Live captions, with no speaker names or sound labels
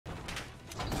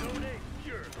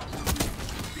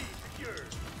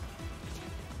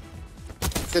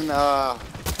fucking,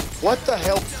 what the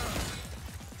hell?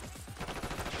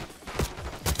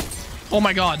 Oh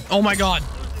my god. Oh my god.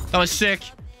 That was sick.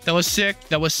 That was sick.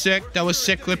 That was sick. That was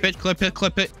sick. Clip it. Clip it.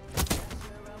 Clip it.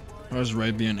 I was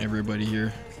right behind everybody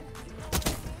here.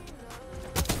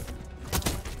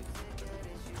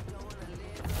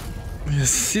 You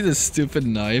see this stupid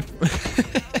knife?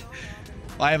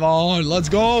 5 on. Let's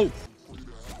go.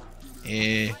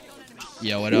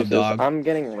 Yeah, what up, dog? I'm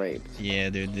getting raped. Yeah,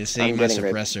 dude, this ain't my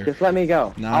suppressor. Raped. Just let me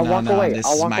go. No, I'll walk away. This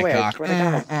I'll is walk my away.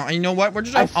 cock. You know what? We're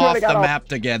just off the map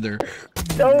together.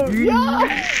 Oh,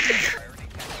 yeah.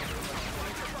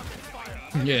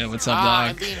 Yeah, what's up, dog?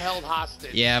 I'm being held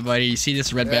hostage. Yeah, buddy, you see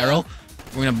this red barrel?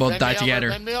 We're gonna both die together.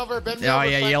 Bend me over, bend me oh, over,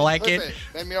 yeah, you like it?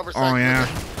 Bend me over, oh, yeah.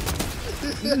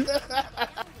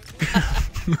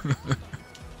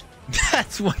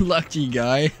 That's one lucky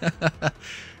guy.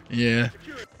 Yeah.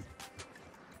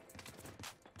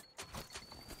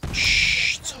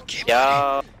 Shh, it's okay.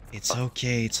 Yo. It's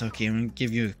okay, it's okay. I'm gonna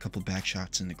give you a couple back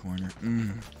shots in the corner.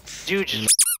 Dude, just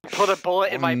put a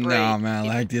bullet in my brain. No, man, I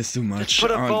like this too much. Just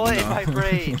put a bullet in my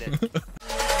brain.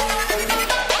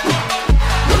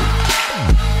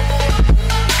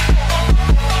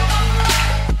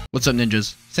 What's up,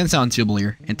 ninjas? Sensei Unseeable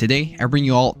here, and today I bring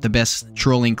you all the best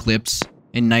trolling clips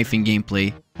and knifing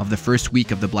gameplay of the first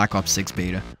week of the Black Ops 6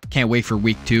 beta. Can't wait for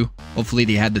week 2. Hopefully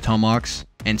they had the Tomahawks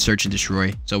and Search and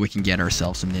Destroy so we can get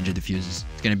ourselves some ninja diffuses.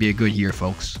 It's gonna be a good year,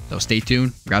 folks. So stay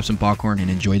tuned, grab some popcorn, and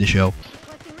enjoy the show.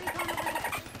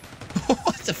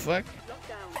 What the fuck?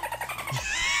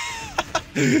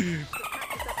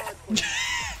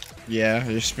 Yeah,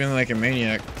 you're spinning like a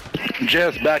maniac.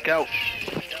 Just back out.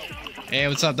 Hey,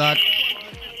 what's up, Doc?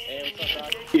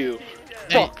 You.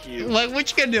 Hey, Fuck you. What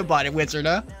you gonna do about it, Wizard,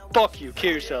 huh? Fuck you.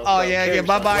 Kill yourself. Oh, bro. yeah, Kill yeah,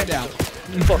 bye-bye now.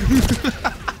 Fuck you.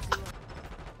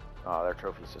 Oh, their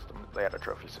trophy system. They had a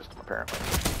trophy system, apparently.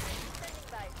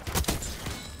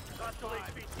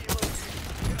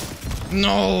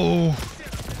 No!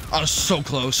 I was so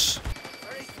close.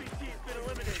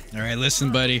 Alright,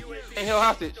 listen, buddy. Hey, he'll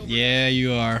have to. Yeah,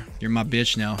 you are. You're my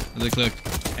bitch now. Look, look.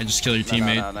 I just killed your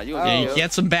teammate. No, Yeah, you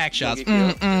get some back shots.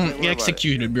 Get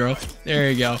executed, bro.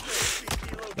 There you go.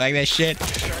 Like that shit.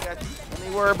 Don't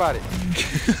even worry about it.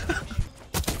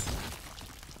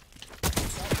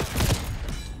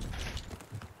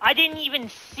 I didn't even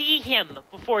see him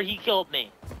before he killed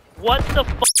me. What the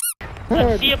f***?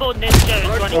 UnseeableNinja is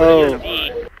running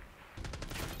UAV.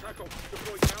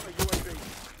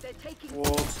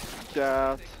 Wolf,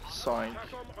 that, sign.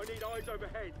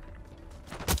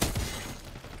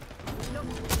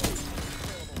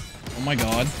 Oh my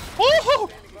god. Woohoo!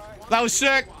 That was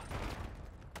sick!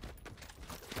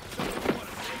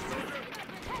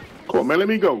 Come on, man, let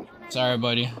me go. Sorry,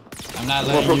 buddy. I'm not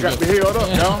letting you go. Got me held up,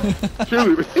 y'all.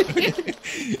 Shoot me.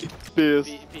 This.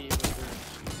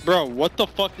 Bro, what the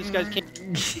fuck? This guy's can't.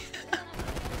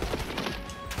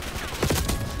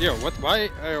 Yo, what? Why?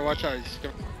 Hey, watch out. He's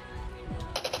going.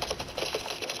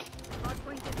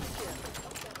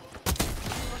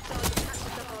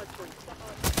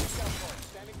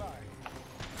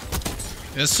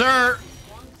 Yes, sir!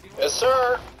 Yes,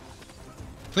 sir.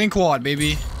 Clean quad,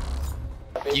 baby.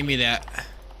 Give me that.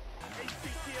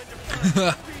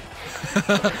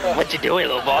 What you doing,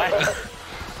 little boy?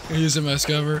 Using my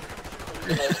cover.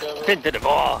 Into the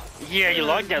ball. Yeah, you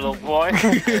like that, little boy.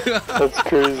 That's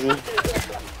crazy.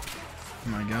 Oh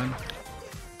my god.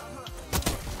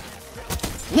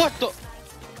 What the?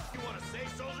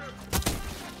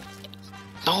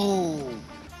 No.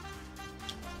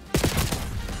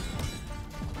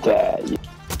 Dad.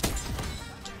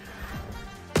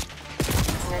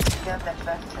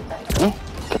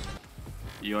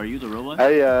 Are you the real one?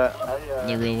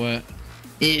 The real what?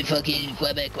 You fucking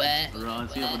Quebec what? The real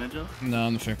UnseeableNinja? No,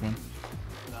 I'm the fake one.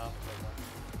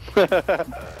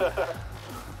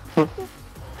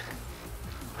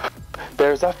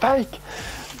 There's a fake.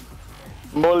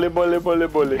 Mole, mole, mole,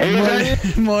 mole.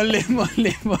 Mole,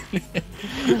 mole, mole.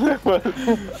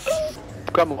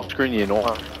 Come on, screen you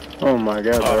know. Oh my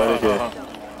god, bro.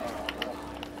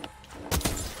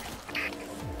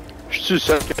 Je suis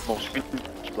sûr que mon screen.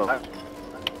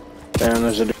 Damn,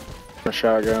 there's a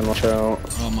shotgun. Watch out.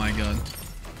 Oh my god.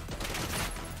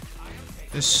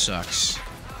 This sucks.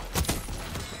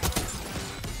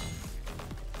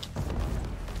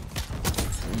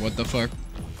 What the fuck?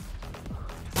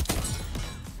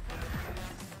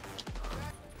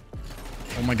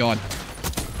 Oh my god.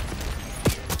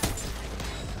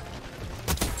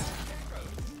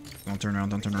 Don't turn around,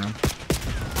 don't turn around.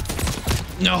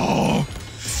 No!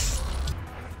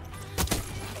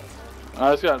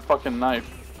 I just got a fucking knife.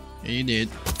 Yeah, you did.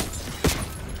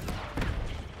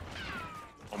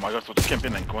 my god, ils sont tous campés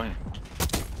dans le coin.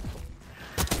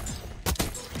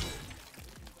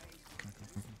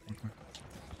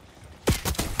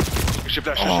 J'ai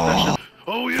flashé, j'ai flashé.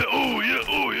 Oh yeah, oh yeah,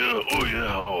 oh yeah, oh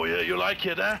yeah, oh yeah, you like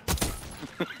it, huh?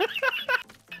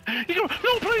 He goes,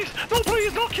 no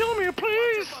please, don't kill me,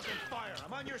 please!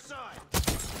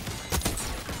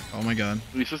 Oh my god.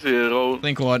 Oui, ça c'est drôle.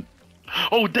 Think what?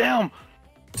 Oh damn!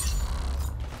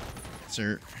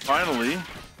 Sir. Finally.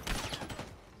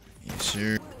 Yes,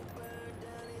 sir.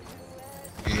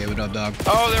 Yeah, what up, dog?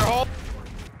 Oh, they're all.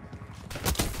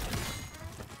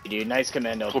 Dude, nice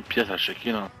commando. Trop de pièces à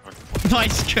checker, non?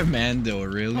 Nice commando,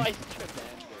 really? Nice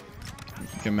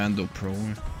Commando pro.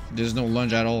 There's no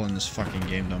lunge at all in this fucking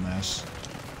game, dumbass.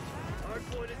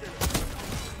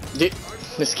 Dude,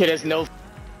 this kid has no.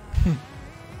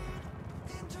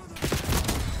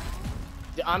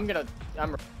 I'm.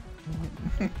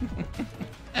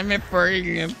 I'm referring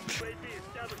him.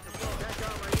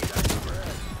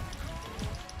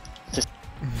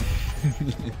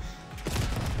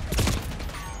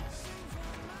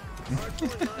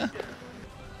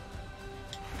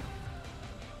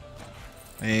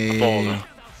 Hey,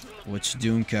 what you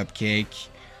doing, Cupcake?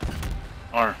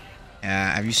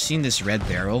 Have you seen this red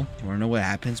barrel? You wanna know what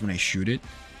happens when I shoot it?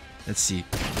 Let's see.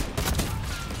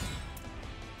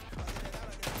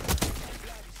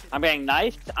 I'm getting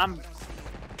knifed.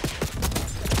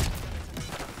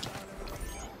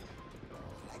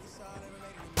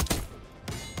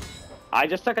 I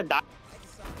just took a dive.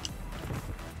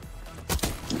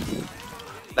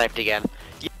 Knifed again.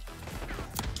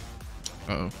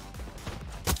 Uh-oh.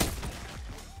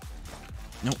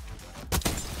 Nope.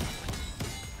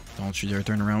 Don't you dare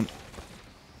turn around.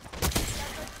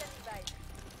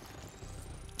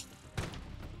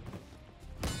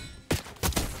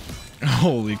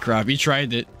 Holy crap, he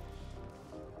tried it.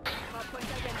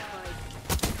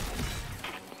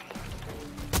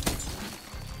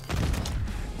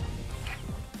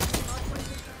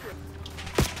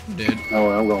 Dead. Oh,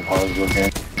 I'm gonna pause the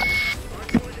game.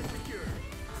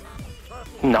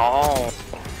 No.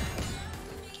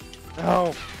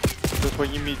 No. That's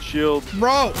when you meet shield.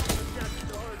 Bro!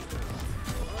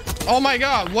 Oh my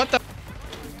god, what the?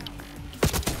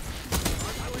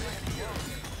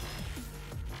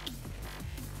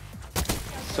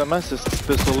 Seulement ce petit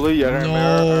pistol-là, il y aurait un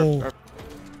meilleur.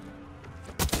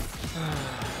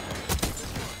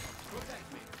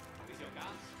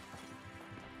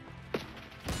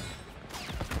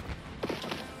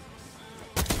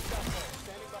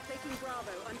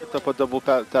 T'as pas double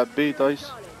tap B,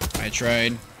 Tyson? I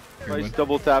tried. Tyson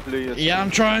double tap là. Yeah, I'm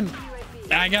trying.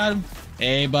 I got him.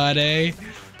 Hey, buddy.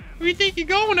 Where you think you're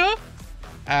going, huh?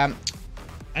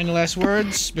 Any last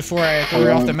words before I throw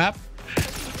you off the map?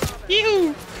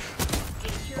 Yoo-hoo!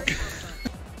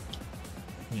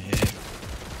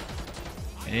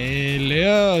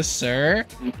 Hello, sir.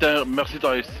 Merci,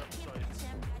 Tyson.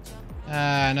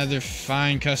 Another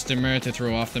fine customer to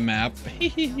throw off the map.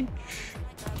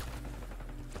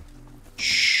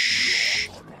 Shh.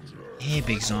 Hey,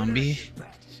 big zombie.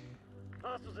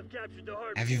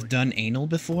 Have you done anal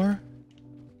before?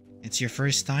 It's your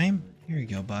first time? Here you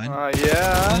go, bud.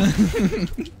 Yeah.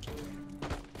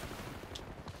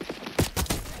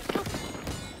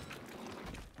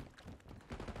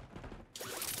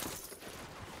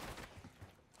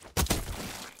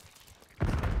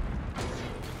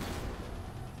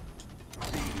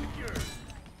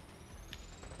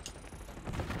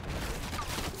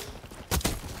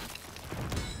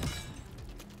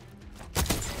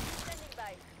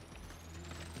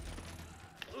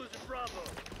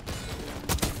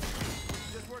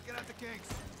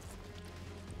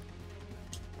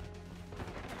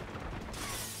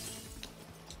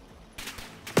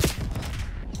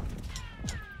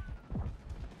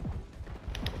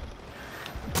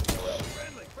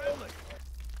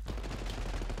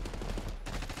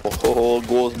 Oh,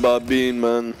 goes Babin,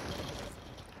 man.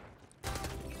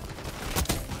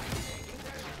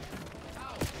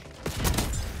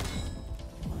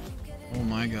 Oh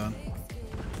my god.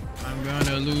 I'm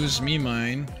gonna lose me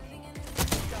mine.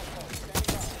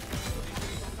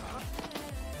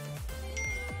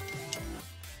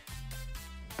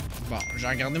 Bon, j'ai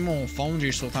regardé mon phone,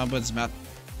 j'ai sauté en bas du mat.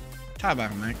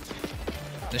 Tabarnak.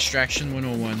 Distraction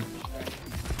 101.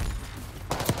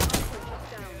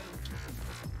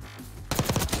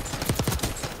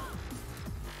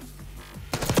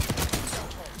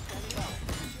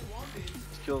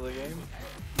 Kill the game.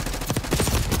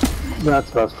 That's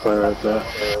best play right there.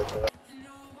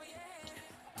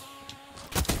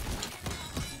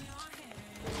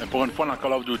 Mais pour une fois dans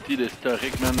Call of Duty,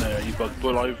 l'historique, man, il bug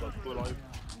pas live.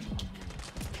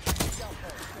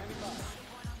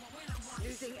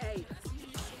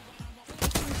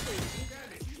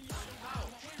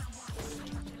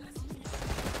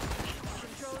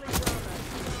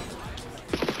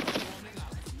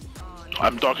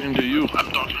 I'm talking to you.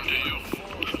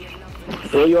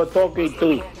 Who you talking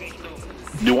to?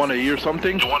 Do you want to hear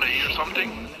something?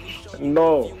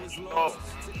 No.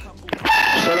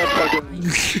 Shut up, fucking.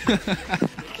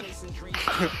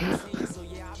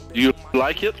 Do you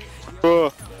like it?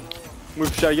 Bro,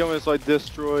 with Shagam is like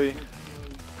destroy.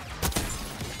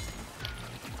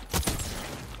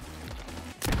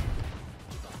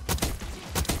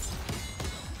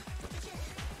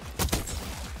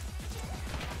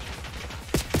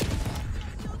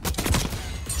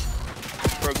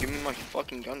 Bro, give me my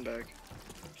fucking gun back.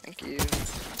 Thank you.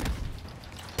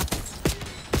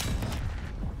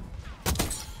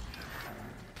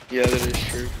 Yeah, that is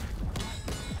true.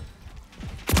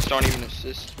 It's not even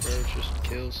assists, bro. It's just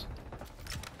kills.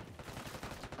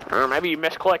 Or maybe you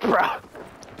misclicked, bro.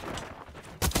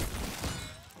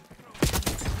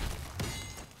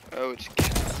 Oh, it's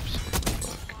caps.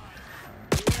 Fuck.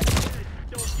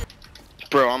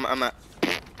 Bro, I'm done.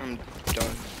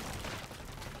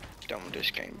 Done with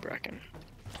this game, Bracken.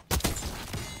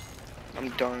 I'm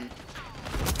done.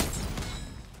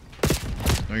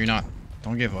 No, you're not.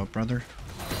 Don't give up, brother.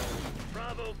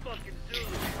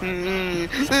 We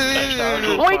did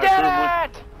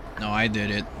it! No, I did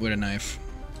it with a knife.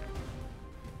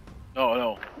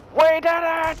 No. We did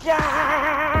it!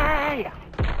 Yay!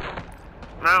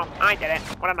 No, I did it.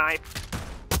 What a knife.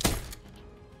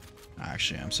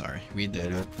 Actually, I'm sorry. We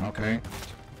did it. Okay.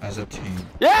 As a team.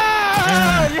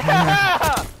 Yeah!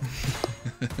 Yeah!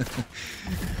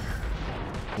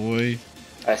 Boy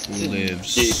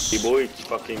lives. boy,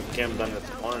 fucking camp dans notre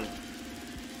spawn.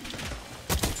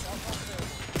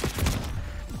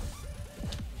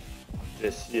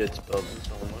 Jesse, as-tu perdu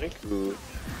son mic ou...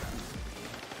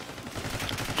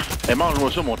 Eh,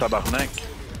 mange-moi ça, mon tabarnak.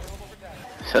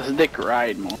 Ça se dick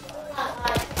ride, mon.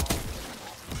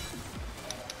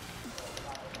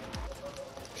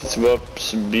 Si tu vas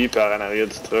subir par en arrière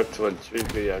du truck, tu vas le tuer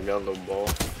puis il regarde l'autre bord.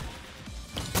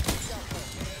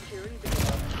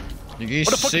 You guys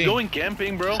What the fuck see? you going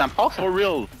camping, bro? For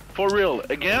real.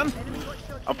 Again?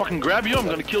 I'll fucking grab you, I'm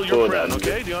gonna kill your friend,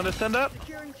 okay? Do you understand that?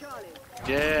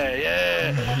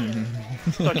 Yeah.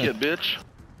 Suck it, bitch.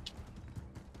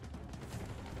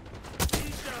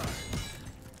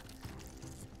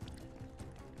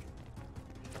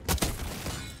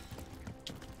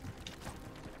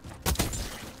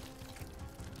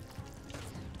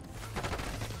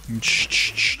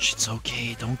 Shh, it's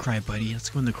okay. Don't cry, buddy. Let's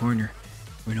go in the corner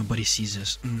where nobody sees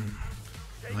us.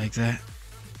 You like that?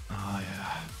 Oh,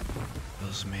 yeah.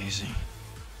 Feels amazing.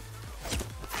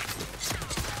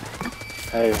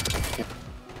 Hey.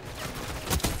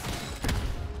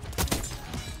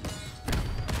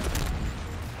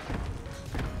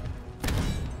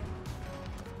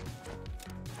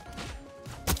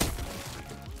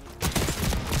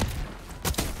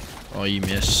 Oh, you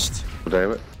missed.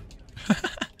 Damn it.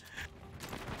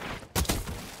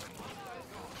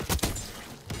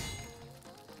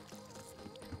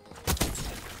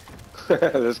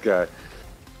 This guy.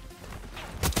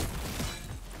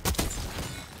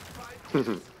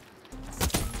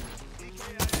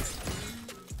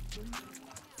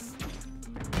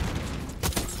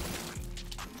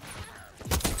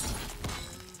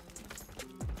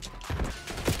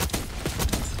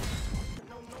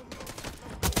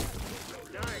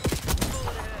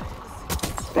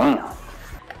 Damn.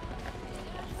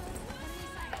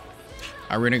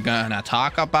 Are we gonna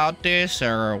talk about this,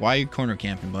 or why are you corner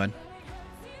camping, bud?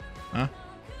 Huh?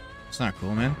 It's not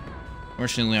cool, man.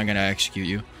 Fortunately, I'm gonna execute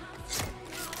you.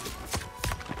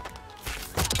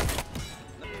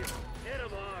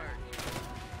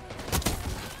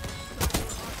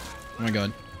 Oh my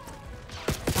god.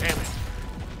 Damn it.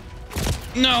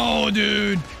 No,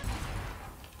 dude!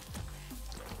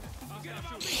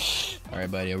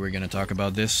 Alright, buddy, we're gonna talk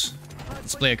about this.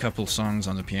 Let's play a couple songs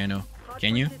on the piano.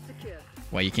 Can you?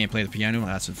 Why, you can't play the piano?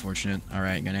 That's unfortunate.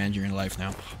 Alright, gonna end your life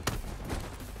now.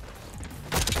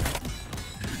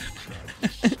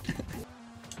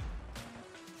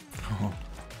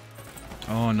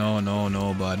 Oh,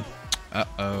 no, bud.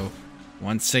 Uh-oh.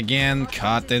 Once again,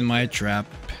 caught in my trap.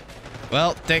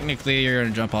 Well, technically, you're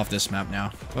gonna jump off this map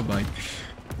now. Bye-bye.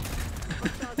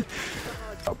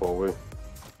 Up over.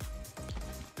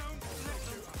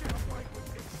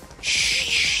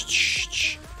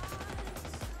 Shh.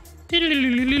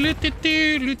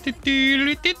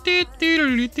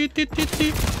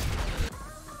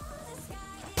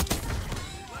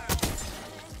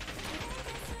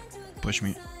 Push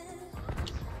me.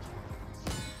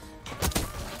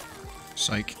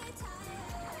 Psych.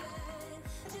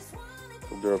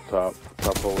 They're up top.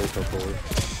 Top over.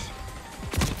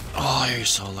 Oh, you're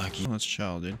so lucky. Let's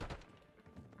chill, dude.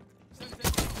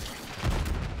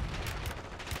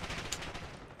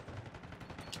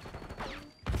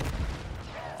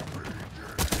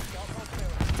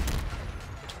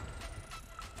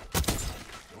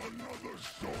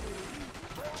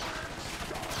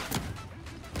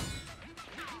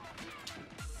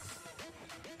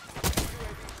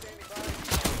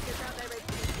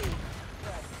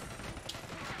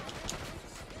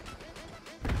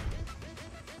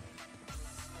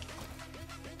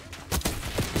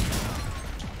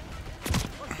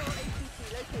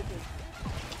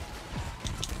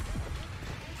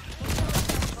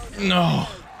 No.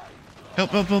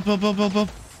 Help, help, help, help, help, help, help.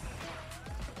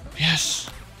 Yes.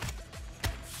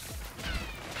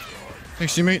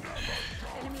 Thanks, teammate.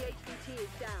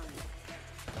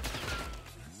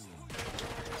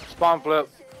 Spawn flip.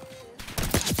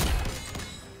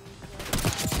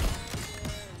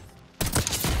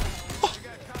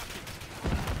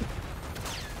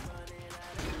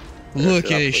 Look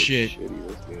at this shit.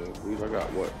 I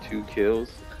got what, 2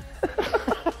 kills?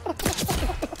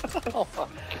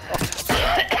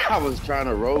 I was trying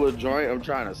to roll a joint. I'm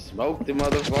trying to smoke the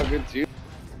motherfucker too.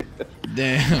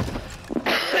 Damn.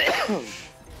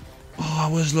 Oh, I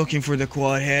was looking for the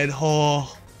quad head.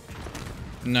 Oh.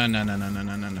 No, no, no, no, no,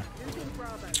 no, no, no.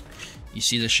 You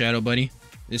see the shadow, buddy?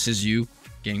 This is you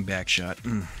getting back shot.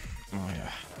 Oh,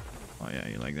 yeah. Oh, yeah,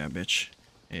 you like that, bitch.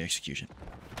 Hey, execution.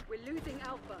 We're losing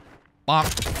Alpha. Bop.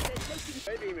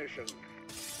 Heavy mission.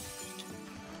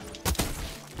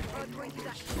 Hard point is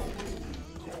active.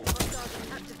 Hostiles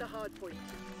captured the hard point.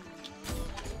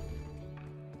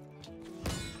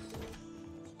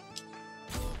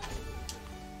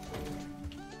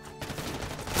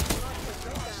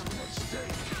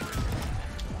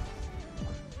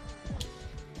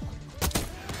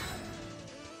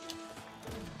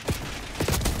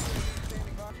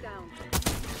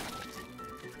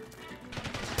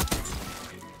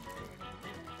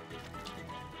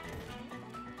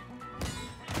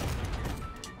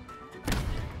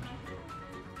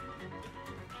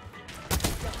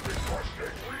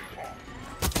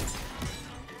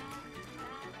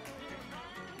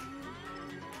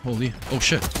 Holy. Oh,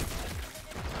 shit.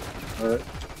 Alright.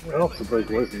 It helps to break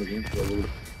away from the game for a little.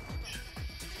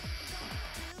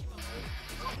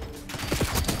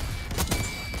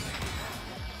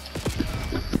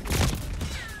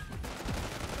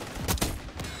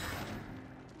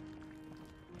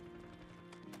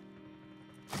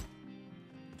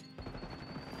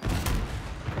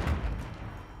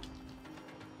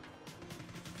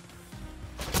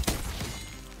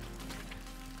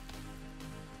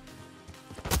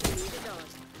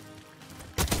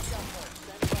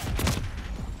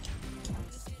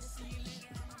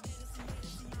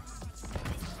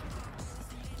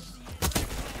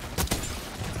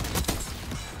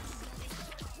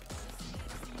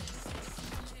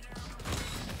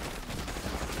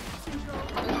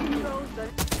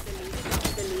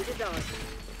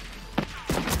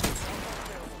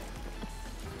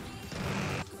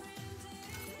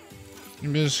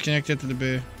 I'm just connected to the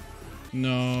bay.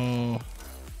 No.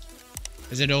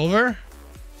 Is it over?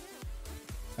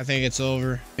 I think it's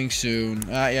over. I think soon.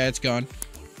 Yeah, it's gone.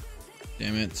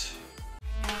 Damn it.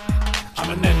 I'm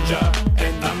a ninja,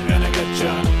 and I'm gonna get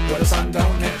ya where the sun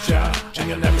don't hit ya, and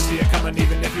you'll never see it coming.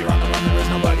 Even if you're on the run, there is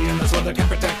nobody in this world that can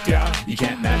protect ya. You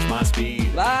can't match my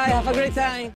speed. Bye, have a great time.